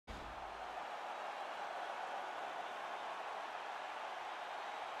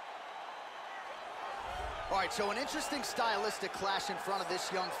All right, so an interesting stylistic clash in front of this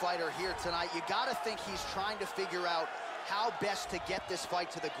young fighter here tonight. You gotta think he's trying to figure out how best to get this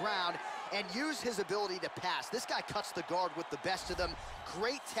fight to the ground and use his ability to pass. This guy cuts the guard with the best of them.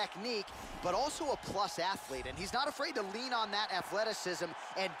 Great technique, but also a plus athlete. And he's not afraid to lean on that athleticism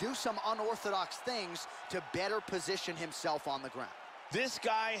and do some unorthodox things to better position himself on the ground. This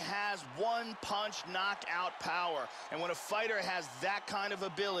guy has one-punch knockout power. And when a fighter has that kind of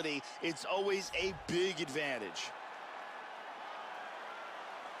ability, it's always a big advantage.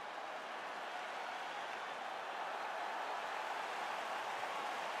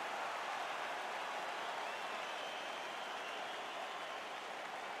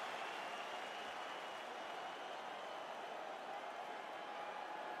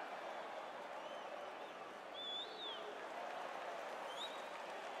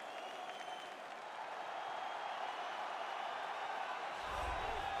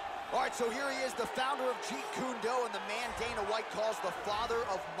 All right, so here he is, the founder of Jeet Kune Do, and the man Dana White calls the father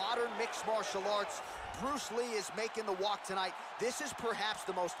of modern mixed martial arts. Bruce Lee is making the walk tonight. This is perhaps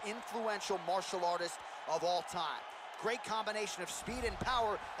the most influential martial artist of all time. Great combination of speed and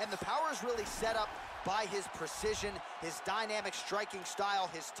power, and the power is really set up by his precision, his dynamic striking style,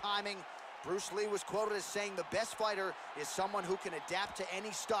 his timing. Bruce Lee was quoted as saying the best fighter is someone who can adapt to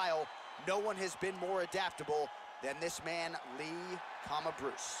any style. No one has been more adaptable than this man, Lee,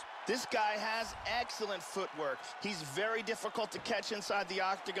 Bruce. This guy has excellent footwork. He's very difficult to catch inside the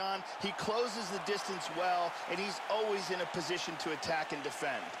octagon. He closes the distance well, and he's always in a position to attack and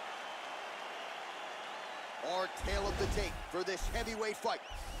defend. Our tale of the tape for this heavyweight fight.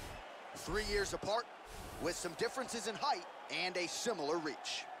 3 years apart, with some differences in height and a similar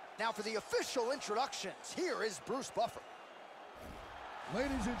reach. Now for the official introductions, here is Bruce Buffer.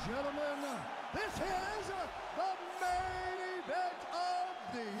 Ladies and gentlemen, this is the main event of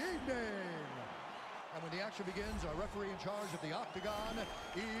the evening. And when the action begins, our referee in charge of the octagon,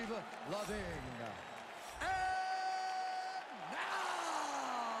 Yves Loving. And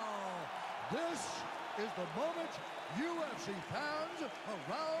now, this is the moment UFC fans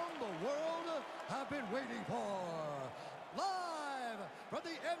around the world have been waiting for. Live from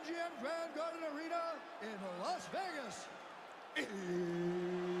the MGM Grand Garden Arena in Las Vegas. It's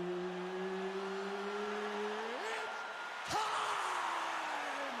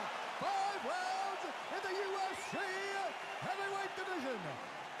time! 5 rounds in the UFC heavyweight division.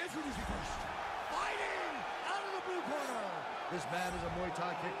 Introducing first, fighting out of the blue corner. This man is a Muay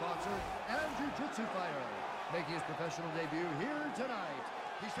Thai kickboxer and jiu-jitsu fighter, making his professional debut here tonight.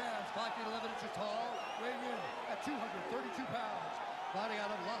 He stands 5 feet 11 inches tall, weighing in at 232 pounds. Fighting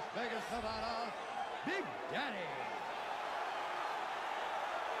out of Las Vegas, Nevada, Big Daddy.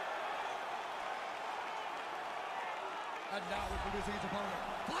 And now introducing his opponent,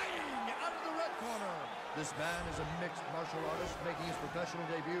 fighting out of the red corner. This man is a mixed martial artist making his professional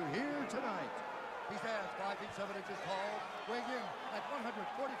debut here tonight. He stands 5 feet 7 inches tall, weighing in at 145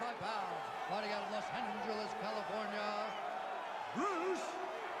 pounds. Fighting out of Los Angeles, California, Bruce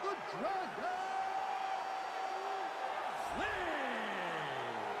the Dragon Lee.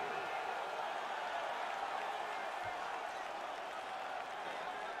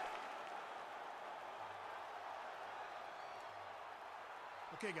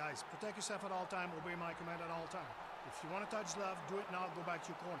 Okay, guys, protect yourself at all time, obey my command at all time. If you want to touch left, do it now, go back to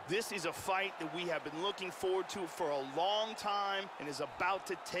your corner. This is a fight that we have been looking forward to for a long time and is about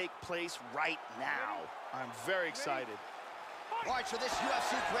to take place right now. I'm very excited. All right, so this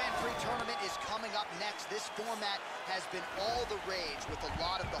UFC Grand Prix tournament is coming up next. This format has been all the rage with a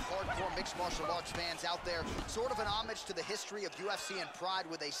lot of the hardcore mixed martial arts fans out there. Sort of an homage to the history of UFC and Pride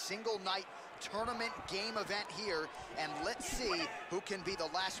with a single night tournament game event here. And let's see who can be the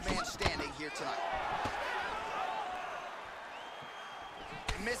last man standing here tonight.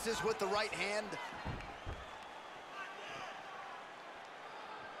 Misses with the right hand.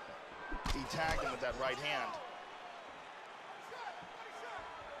 He tagged him with that right hand.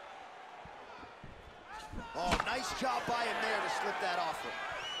 Oh, nice job by him there to slip that off him.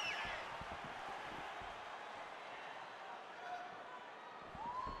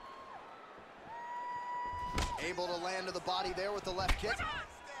 Able to land to the body there with the left kick.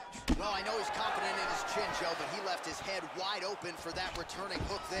 Well, I know he's confident in his chin, Joe, but he left his head wide open for that returning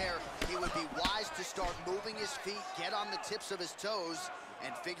hook there. He would be wise to start moving his feet, get on the tips of his toes,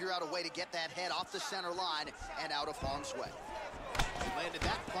 and figure out a way to get that head off the center line and out of harm's way. He landed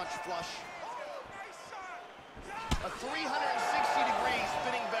that punch flush. A 360-degree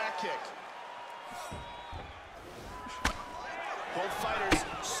spinning back kick. Both fighters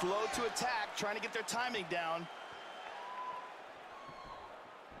slow to attack, trying to get their timing down.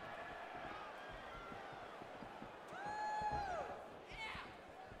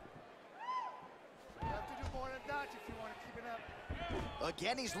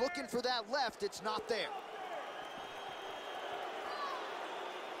 Again, he's looking for that left. It's not there.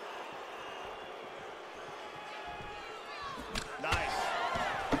 Nice.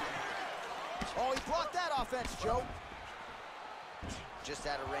 Oh, he blocked that offense, Joe. Just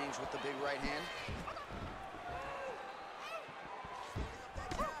out of range with the big right hand.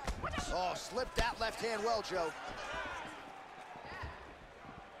 Oh, slipped that left hand well, Joe.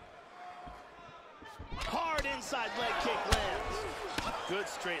 Hard inside leg kick lands. Good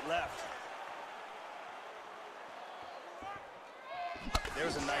straight left.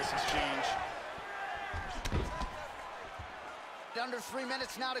 There's a nice exchange. Under 3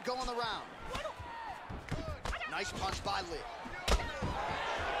 minutes now to go in the round. Nice punch by Lee.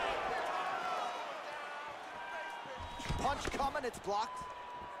 Punch coming, it's blocked.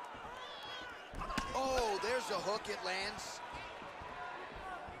 Oh, there's a hook, it lands.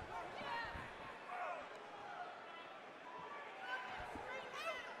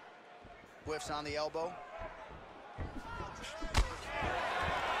 Whiffs on the elbow.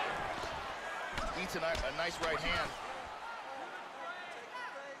 Eats a nice right hand.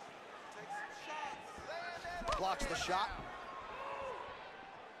 Blocks the shot.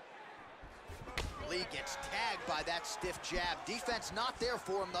 Lee gets tagged by that stiff jab. Defense not there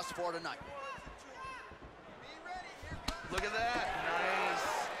for him thus far tonight. Look at that.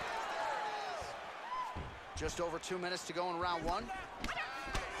 Nice. Just over 2 minutes to go in round one.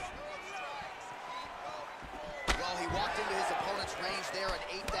 Well, he walked into his opponent's range there and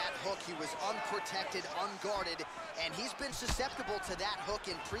ate that hook. He was unprotected, unguarded, and he's been susceptible to that hook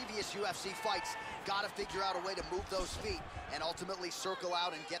in previous UFC fights. Got to figure out a way to move those feet and ultimately circle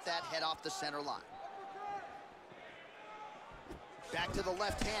out and get that head off the center line. Back to the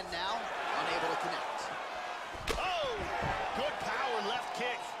left hand now, unable to connect. Oh, good power left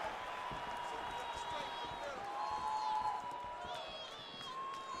kick.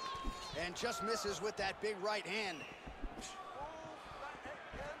 And just misses with that big right hand.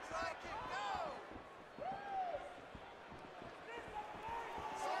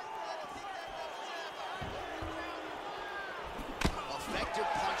 Effective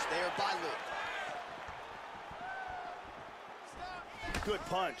punch there by Lee. Good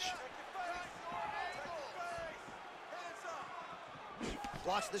punch.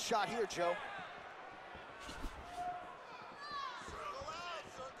 Blocks the shot here, Joe.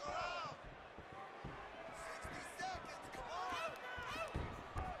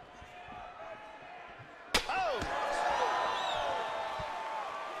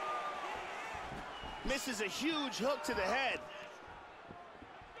 Misses a huge hook to the head.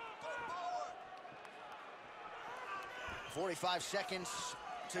 45 seconds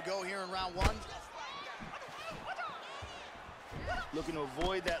to go here in round one. Looking to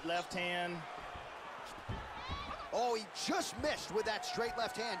avoid that left hand. Oh, he just missed with that straight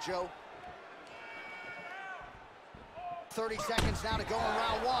left hand, Joe. 30 seconds now to go in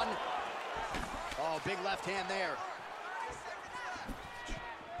round one. Oh, big left hand there.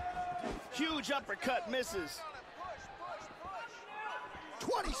 Huge uppercut misses.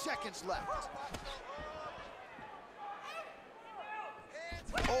 20 seconds left.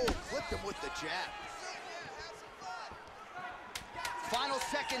 Oh, flipped him with the jab. Final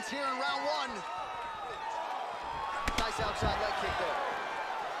seconds here in round one. Nice outside leg kick there.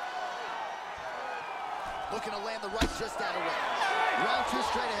 Looking to land the right just out of range. Round two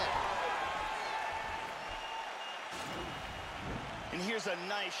straight ahead. And here's a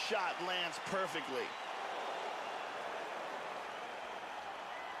nice shot, lands perfectly.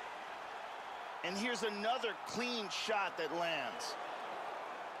 And here's another clean shot that lands.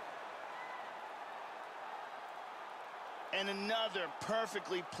 And another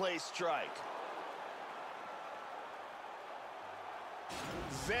perfectly placed strike.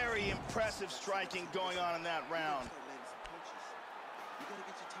 Very impressive striking going on in that round. You gotta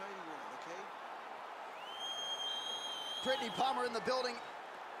get your timing right, okay? Brittany Palmer in the building.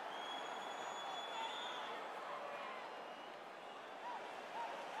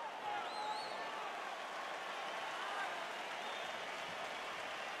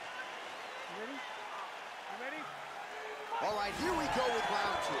 You ready? You ready? All right, here we go with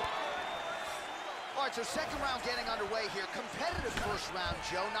round two. All right, so second round getting underway here. Competitive first round,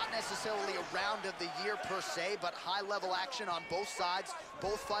 Joe. Not necessarily a round of the year per se, but high-level action on both sides.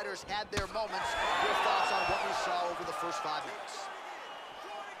 Both fighters had their moments. Your thoughts on what we saw over the first 5 minutes?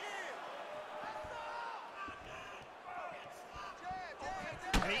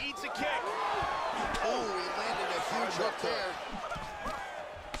 And he eats a kick. Oh, he landed a huge hook there.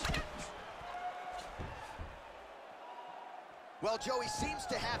 Well, Joe, he seems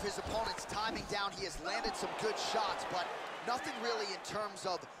to have his opponent's timing down. He has landed some good shots, but Nothing really in terms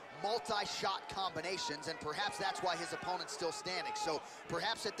of multi-shot combinations, and perhaps that's why his opponent's still standing. So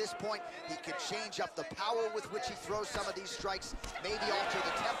perhaps at this point, he could change up the power with which he throws some of these strikes, maybe alter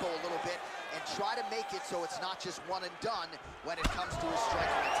the tempo a little bit, and try to make it so it's not just one and done when it comes to his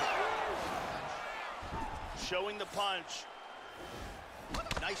striking attack. Showing the punch.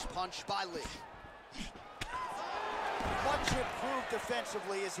 Nice punch by Lee. Much improved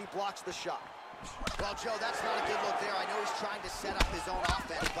defensively as he blocks the shot. Well, Joe, that's not a good look there. I know he's trying to set up his own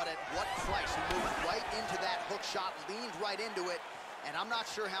offense, but at what price? He moved right into that hook shot, leaned right into it, and I'm not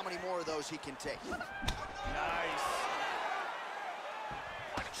sure how many more of those he can take. Nice.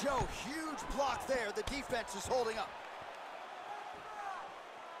 Joe, huge block there. The defense is holding up.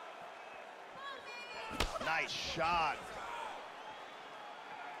 Nice shot.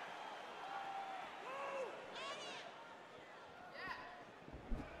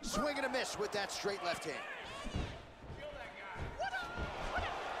 Swing and a miss with that straight left hand.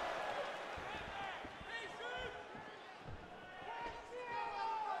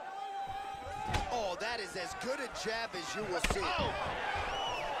 Oh, that is as good a jab as you will see. Oh.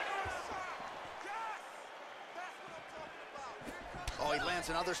 Oh, he lands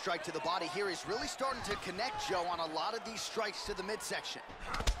another strike to the body here. He's really starting to connect, Joe, on a lot of these strikes to the midsection.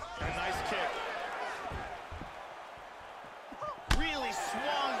 A nice kick. Really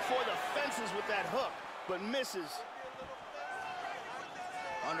swung for the fences with that hook, but misses.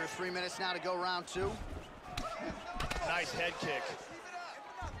 Under 3 minutes now to go, round two. Nice head kick.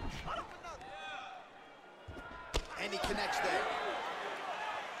 And he connects there.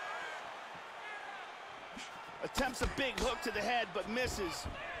 Attempts a big hook to the head, but misses.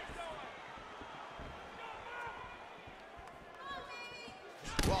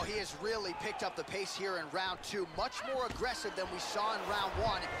 Well, he has really picked up the pace here in round two. Much more aggressive than we saw in round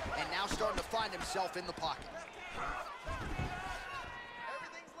one, and now starting to find himself in the pocket.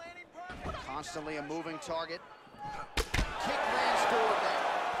 Constantly a moving target. Kick lands forward there.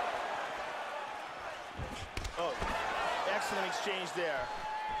 Oh, excellent exchange there.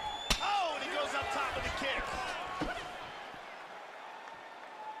 Oh, and he goes up top with the kick.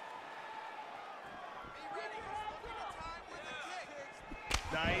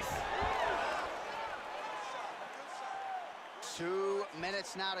 Nice. 2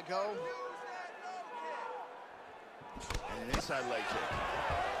 minutes now to go. And an inside leg kick.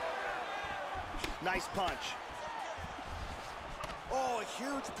 Nice punch. Oh, a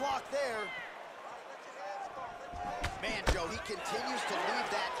huge block there. Man, Joe, he continues to leave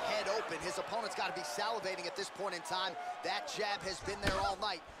that head open. His opponent's got to be salivating at this point in time. That jab has been there all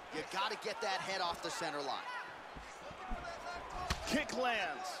night. You got to get that head off the center line. Kick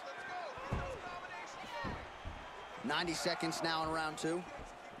lands. 90 seconds now in round two.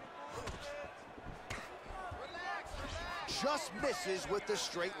 Just misses with the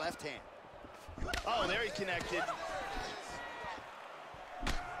straight left hand. Oh, there he connected.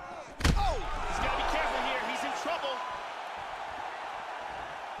 Oh! He's got to be careful here. He's in trouble.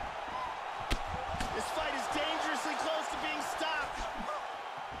 This fight is dangerously close to being stopped.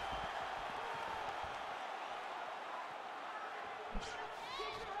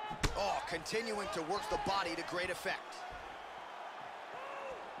 Oh, continuing to work the body to great effect.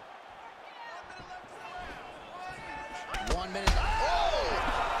 One minute. Oh!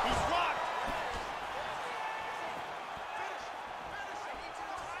 He's rocked.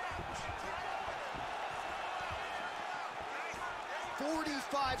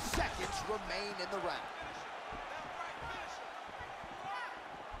 45 seconds remain in the round.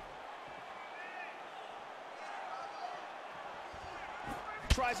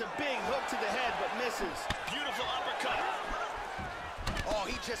 Tries a big hook to the head, but misses. Beautiful uppercut. Oh,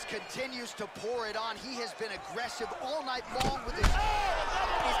 he just continues to pour it on. He has been aggressive all night long with his... Oh!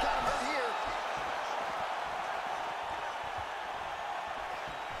 He's got him hurt here.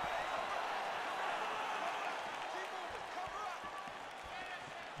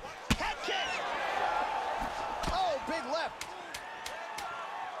 Head kick. Oh, big left.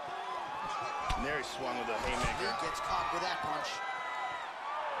 And there he swung with a Lee haymaker. gets caught with that punch.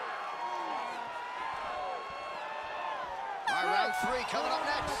 All right, round three coming up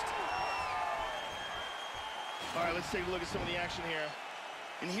next. All right, let's take a look at some of the action here.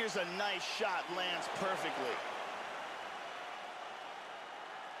 And here's a nice shot, lands perfectly.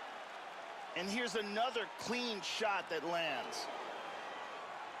 And here's another clean shot that lands.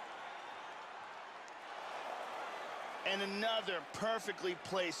 And another perfectly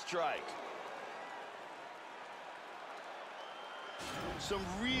placed strike. Some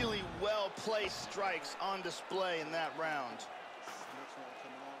really well-placed strikes on display in that round. Next one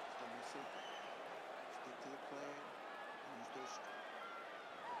coming out, let me see. Stick to the plan.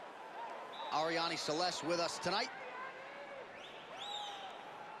 Ariane Celeste with us tonight.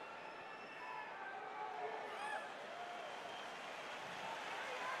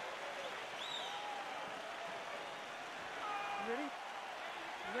 You ready?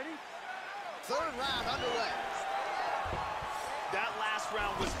 You ready? Third round underway. That last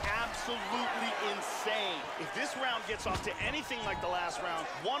round was absolutely insane. If this round gets off to anything like the last round,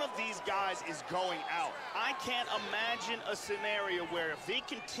 one of these guys is going out. I can't imagine a scenario where if they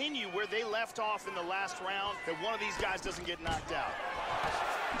continue where they left off in the last round, that one of these guys doesn't get knocked out.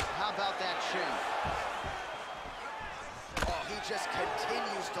 How about that chin? Oh, he just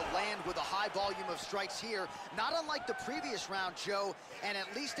continues to land with a high volume of strikes here. Not unlike the previous round, Joe, and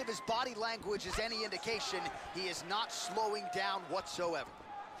at least if his body language is any indication, he is not slowing down whatsoever.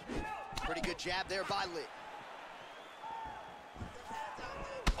 Pretty good jab there by Lee.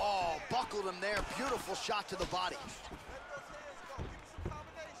 Oh, buckled him there. Beautiful shot to the body.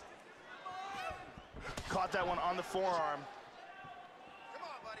 Caught that one on the forearm. Come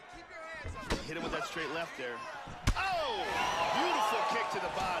on, buddy. Keep your hands up. Hit him with that straight left there. Oh! Beautiful kick to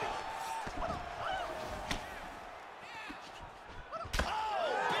the body.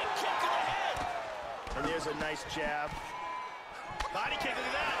 Oh! Big kick to the head. And there's a nice jab. Body kick, look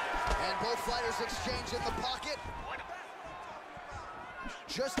at that. And both fighters exchange in the pocket.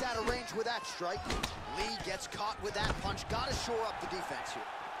 Just out of range with that strike. Lee gets caught with that punch. Got to shore up the defense here.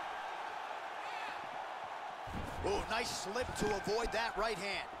 Oh, nice slip to avoid that right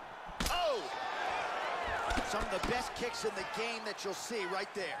hand. Oh! Some of the best kicks in the game that you'll see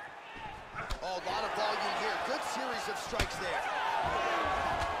right there. Oh, a lot of volume here. Good series of strikes there.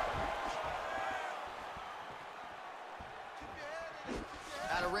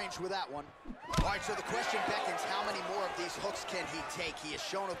 Out of range with that one. All right, so the question beckons, how many more of these hooks can he take? He has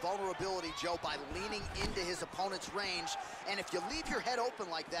shown a vulnerability, Joe, by leaning into his opponent's range. And if you leave your head open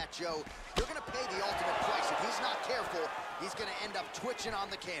like that, Joe, you're going to pay the ultimate price. If he's not careful, he's going to end up twitching on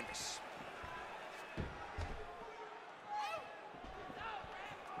the canvas.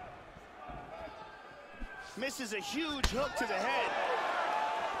 Misses a huge hook to the head.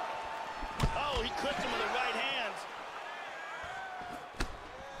 Oh, he clipped him with the right hand.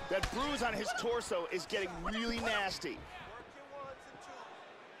 That bruise on his torso is getting really nasty.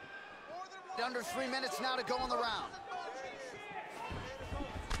 Under 3 minutes now to go in the round.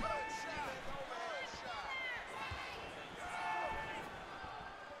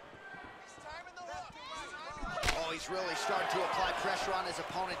 Oh, he's really starting to apply pressure on his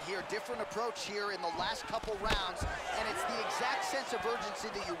opponent here. Different approach here in the last couple rounds, and it's the exact sense of urgency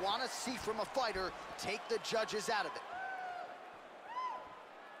that you want to see from a fighter. Take the judges out of it.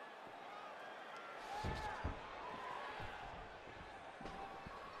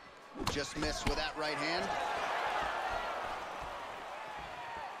 Just missed with that right hand.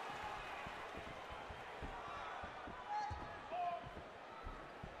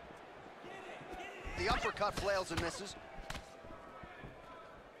 The uppercut flails and misses.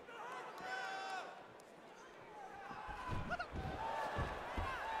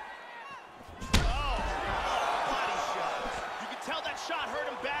 Tell that shot hurt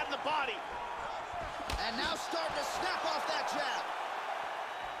him bad in the body. And now starting to snap off that jab.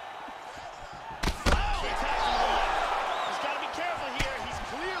 Oh, he's got to be careful here. He's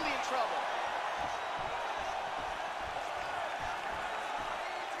clearly in trouble.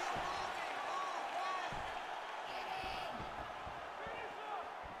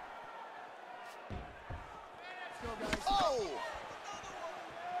 Oh!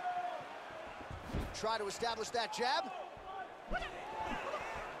 Try to establish that jab.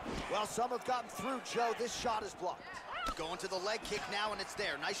 Well, some have gotten through, Joe. This shot is blocked. Going to the leg kick now, and it's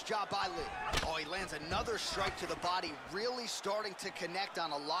there. Nice job by Lee. Oh, he lands another strike to the body, really starting to connect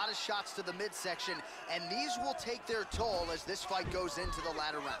on a lot of shots to the midsection, and these will take their toll as this fight goes into the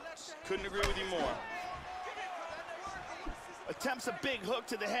latter rounds. Couldn't agree with you more. Attempts a big hook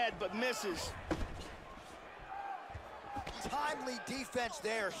to the head, but misses. Timely defense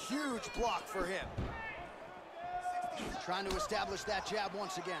there. Huge block for him. Trying to establish that jab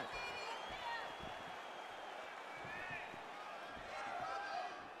once again.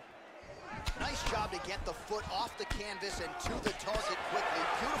 Nice job to get the foot off the canvas and to the target quickly.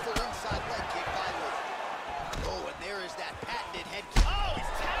 Beautiful inside leg kick by Lee. Oh, and there is that patented head kick. Oh,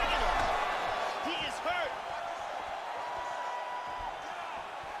 he's tagging him. He is hurt.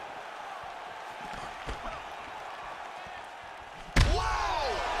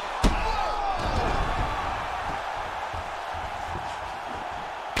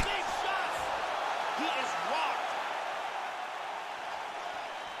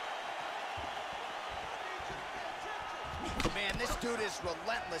 Man, this dude dude is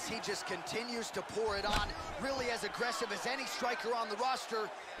relentless. He just continues to pour it on. Really as aggressive as any striker on the roster.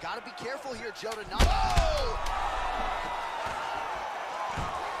 Got to be careful here, Joe, to not... Oh!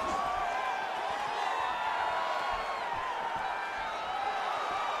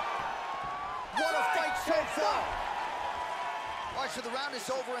 What a fight so far! All right, so the round is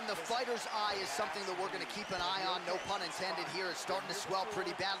over, and the fighter's eye is something that we're going to keep an eye on, no pun intended here. It's starting to swell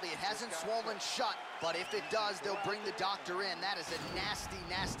pretty badly. It hasn't swollen shut, but if it does, they'll bring the doctor in. That is a nasty,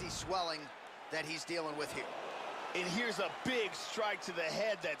 nasty swelling that he's dealing with here. And here's a big strike to the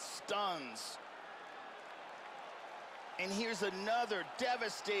head that stuns. And here's another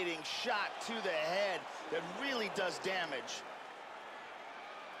devastating shot to the head that really does damage.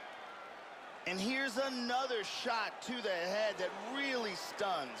 And here's another shot to the head that really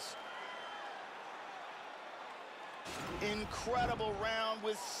stuns. Incredible round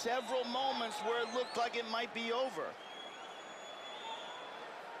with several moments where it looked like it might be over.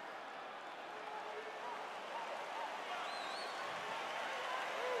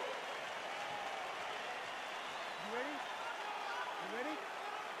 You ready? You ready?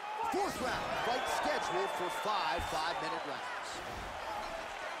 Fourth round, fight scheduled for 5 5-minute rounds.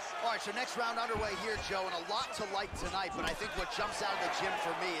 All right, so next round underway here, Joe, and a lot to like tonight, but I think what jumps out of the gym for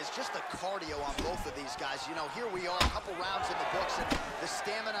me is just the cardio on both of these guys. You know, here we are, a couple rounds in the books, and the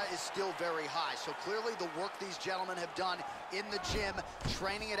stamina is still very high. So clearly the work these gentlemen have done in the gym,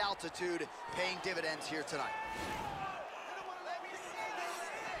 training at altitude, paying dividends here tonight.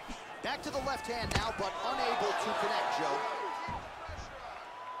 Back to the left hand now, but unable to connect, Joe.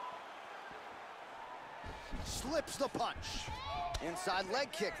 Slips the punch. Inside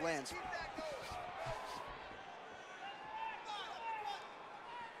leg kick lands.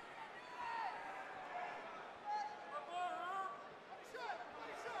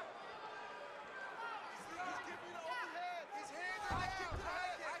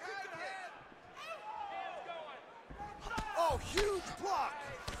 Oh, huge block.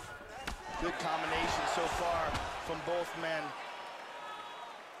 Good combination so far from both men.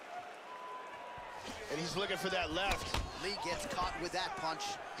 And he's looking for that left. Lee gets caught with that punch.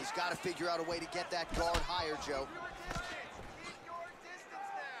 He's got to figure out a way to get that guard higher, Joe.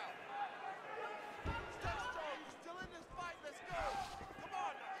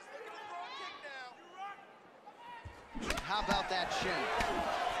 How about that chin?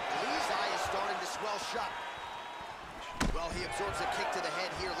 Lee's eye is starting to swell shut. Well, he absorbs a kick to the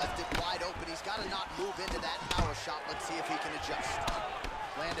head here, left it wide open. He's got to not move into that power shot. Let's see if he can adjust.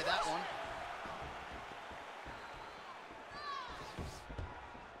 Landed that one.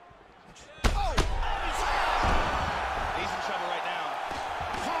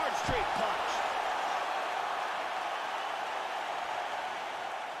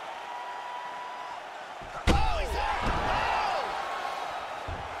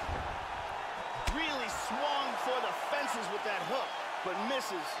 With that hook, but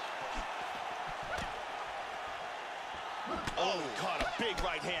misses. Oh, caught a big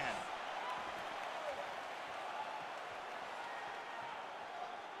right hand.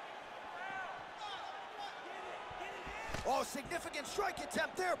 Oh, significant strike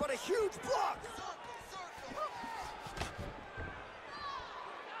attempt there, but a huge block.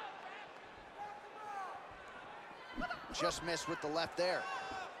 Just missed with the left there.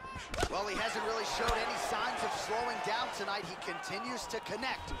 Well, he hasn't really showed any signs of slowing down tonight. He continues to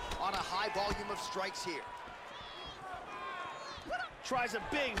connect on a high volume of strikes here. Tries a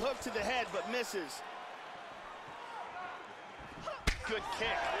big hook to the head, but misses. Good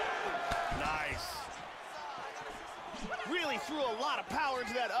kick. Nice. Really threw a lot of power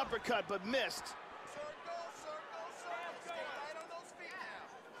into that uppercut, but missed.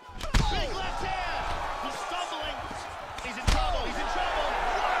 Big left hand. He's stumbling. He's in trouble. He's in trouble.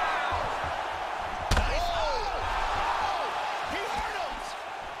 Nice. Oh! He hurt him.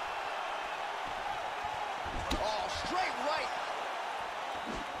 Oh, straight right.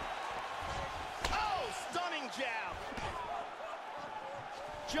 Oh, stunning jab.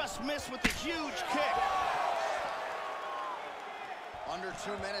 Just missed with the huge kick. Under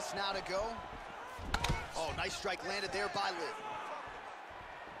 2 minutes now to go. Oh, nice strike landed there by Lee.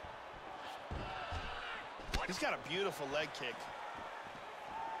 He's got a beautiful leg kick.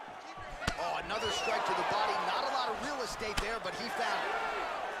 Oh, another strike to the body. Not a lot of real estate there, but he found it.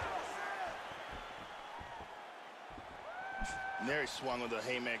 And there he swung with a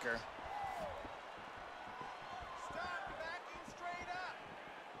haymaker.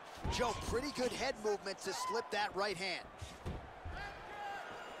 Joe, pretty good head movement to slip that right hand.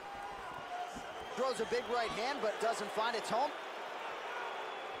 Throws a big right hand, but doesn't find its home.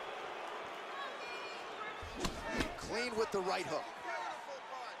 Clean with the right hook.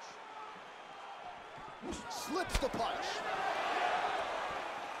 Slips the punch.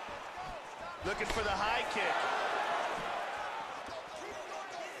 Looking for the high kick.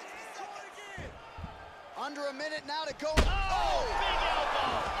 Under a minute now to go. Oh! Big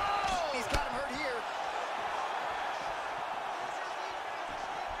elbow! Oh! He's got him hurt here.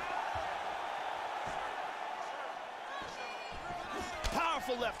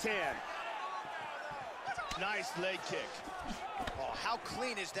 Powerful left hand. Nice leg kick. Oh, how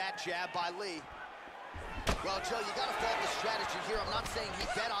clean is that jab by Lee? Well, Joe, you got to fault the strategy here. I'm not saying he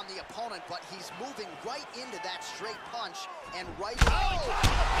bet on the opponent, but he's moving right into that straight punch and right. Oh!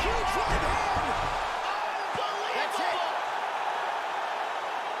 Huge right hand! That's it.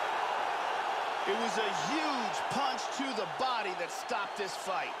 It was a huge punch to the body that stopped this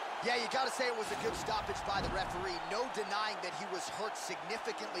fight. Yeah, you got to say it was a good stoppage by the referee. No denying that he was hurt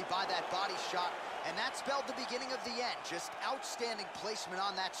significantly by that body shot, and that spelled the beginning of the end. Just outstanding placement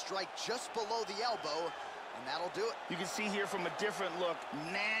on that strike just below the elbow, and that'll do it. You can see here from a different look,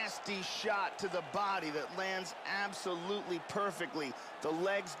 nasty shot to the body that lands absolutely perfectly. The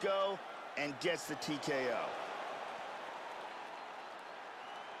legs go and gets the TKO.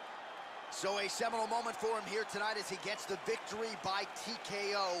 So a seminal moment for him here tonight as he gets the victory by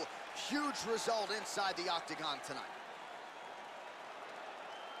TKO. Huge result inside the octagon tonight.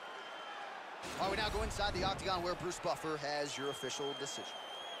 All right, we now go inside the octagon where Bruce Buffer has your official decision.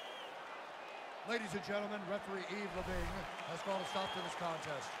 Ladies and gentlemen, referee Yves Levine has called a stop to this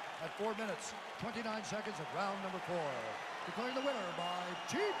contest at 4 minutes, 29 seconds of round number 4. Declaring the winner by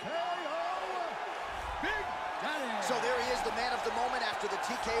TKO, Big Daddy. So there he is, the man of the moment after the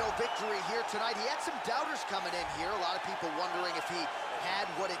TKO victory here tonight. He had some doubters coming in here. A lot of people wondering if he had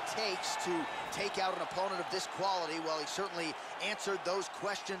what it takes to take out an opponent of this quality. Well, he certainly answered those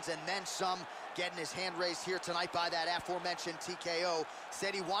questions and then some, getting his hand raised here tonight by that aforementioned TKO.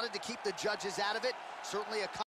 Said he wanted to keep the judges out of it. Certainly a